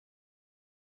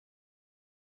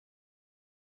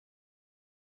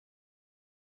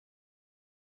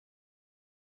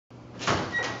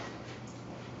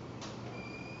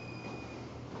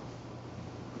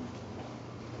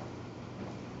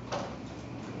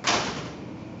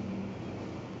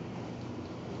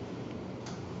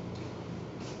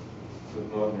Good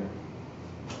morning.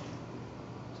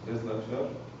 Today's lecture,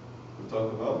 we'll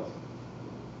talk about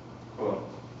core.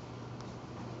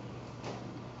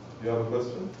 You have a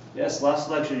question? Yes, last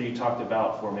lecture you talked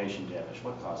about formation damage.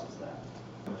 What causes that?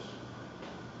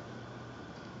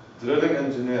 Drilling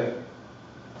engineer.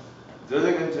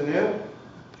 Drilling engineer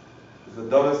is the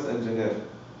dumbest engineer.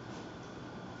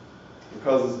 He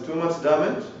causes too much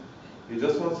damage, he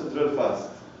just wants to drill fast.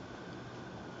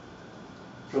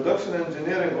 Production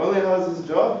engineering only has his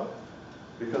job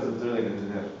because of drilling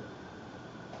engineer.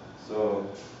 So,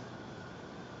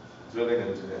 drilling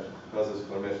engineer causes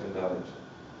formation damage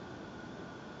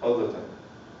all the time.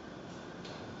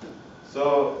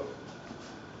 So,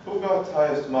 who got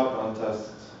highest mark on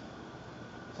tests?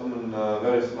 Someone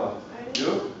very smart.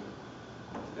 You?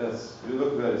 Yes, you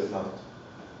look very smart.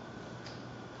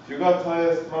 If you got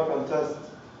highest mark on test,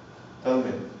 tell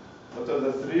me, what are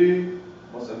the three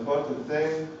most important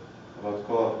things about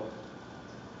core?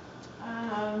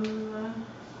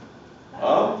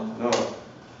 No,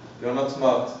 you're not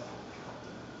smart.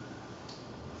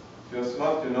 If you're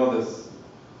smart, you know this.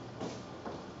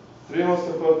 Three most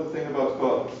important things about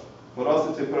core.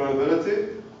 Porosity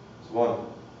permeability is 1.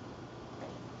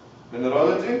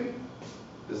 Mineralogy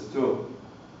is 2.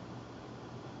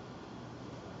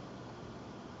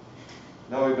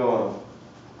 Now we go on.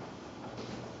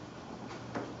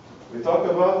 We talk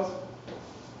about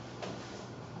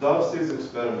Darcy's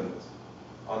experiment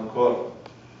on core.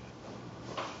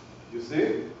 You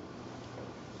see?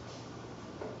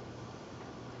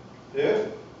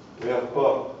 Here we have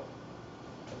core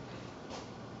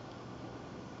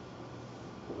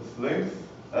with length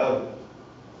L.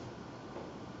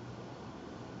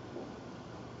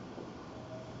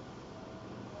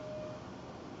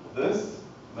 This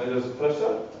measures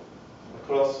pressure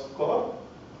across core,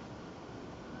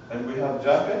 and we have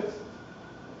jacket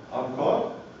on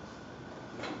core,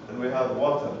 and we have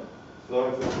water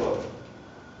flowing through core.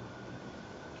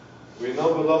 We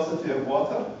know velocity of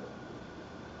water.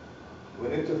 We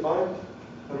need to find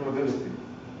permeability.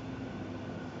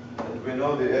 And we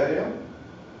know the area.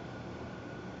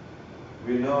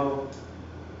 We know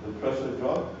the pressure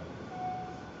drop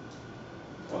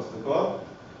across the core.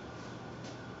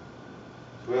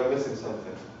 We are missing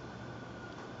something.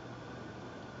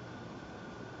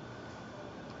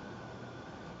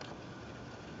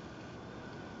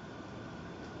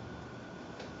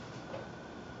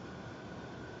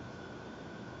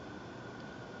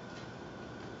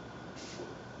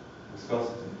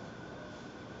 Viscosity.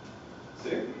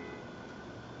 See?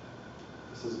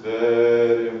 This is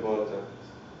very important.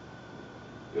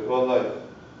 Your whole life,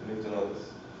 you need to know this.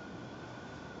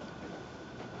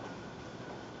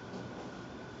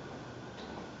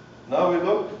 Now we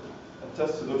look at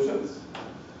test solutions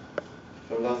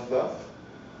from last class.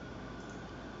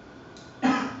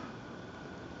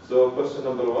 So question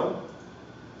number 1.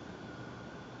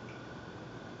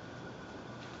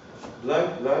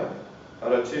 Blank blank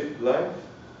are a cheap blank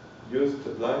used to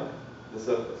blank the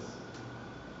surface.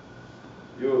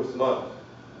 You smart.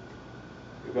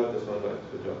 You got this one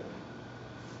right. Good job.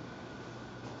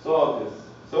 So obvious.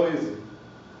 So easy.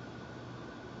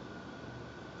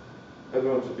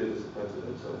 Everyone should be disappointed in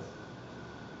themselves.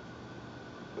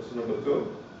 Question number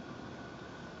 2.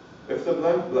 If the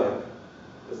blank blank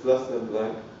is less than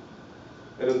blank,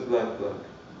 it is blank blank.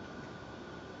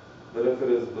 But if it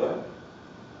is blank,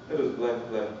 it is blank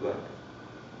blank blank.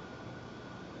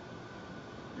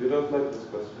 You don't like this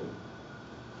question.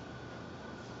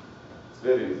 It's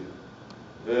very easy.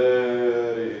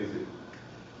 Very easy.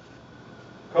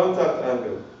 Contact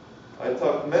angle. I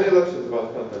taught many lectures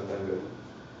about contact angle.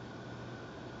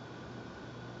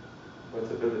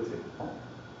 What's ability? You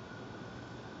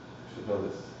should know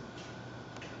this.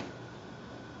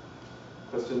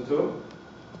 Question 2.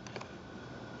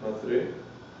 Not 3.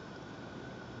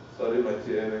 Sorry, my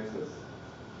TA makes this.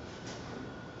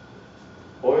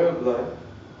 Oil blank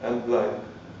and blank.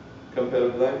 Compare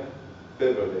blank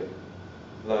favorably.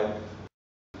 Blank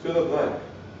to the blank.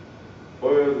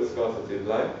 Oil viscosity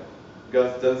blank.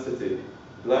 Gas density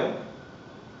blank.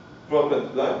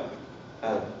 Propellant blank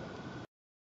and.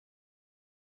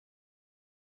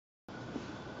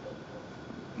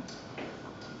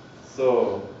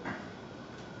 So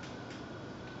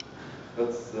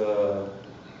let's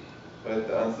write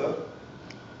the answer.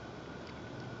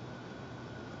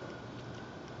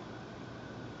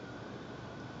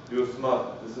 You're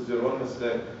smart. This is your one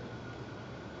mistake.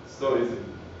 It's so easy.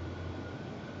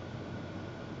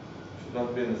 Should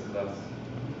not be in this class.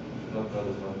 Should not know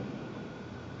this one.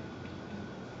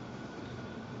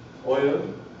 Oil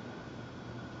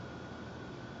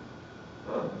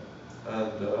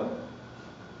and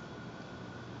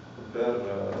fairly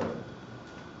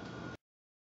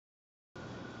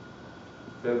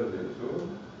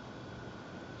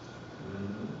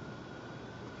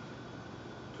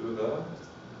to the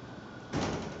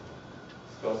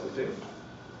viscosity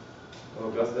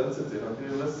or gas density. How can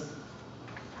you miss?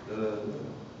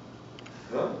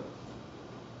 No?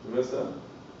 You miss that?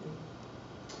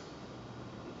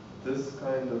 This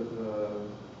kind of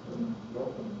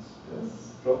droplet. Yes,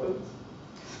 droplet.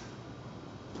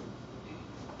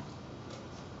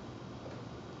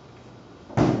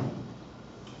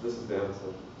 This is the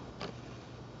answer.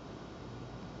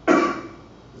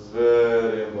 It's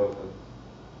very important.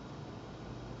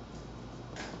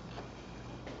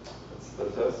 It's the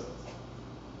test.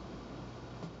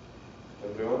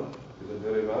 Everyone, you did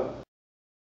very bad.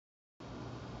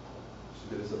 Should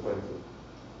be disappointed.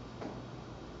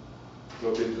 Go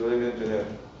be a drilling engineer.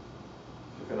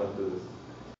 You cannot do this.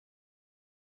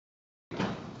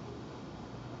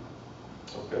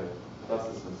 Okay, that's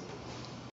dismissed.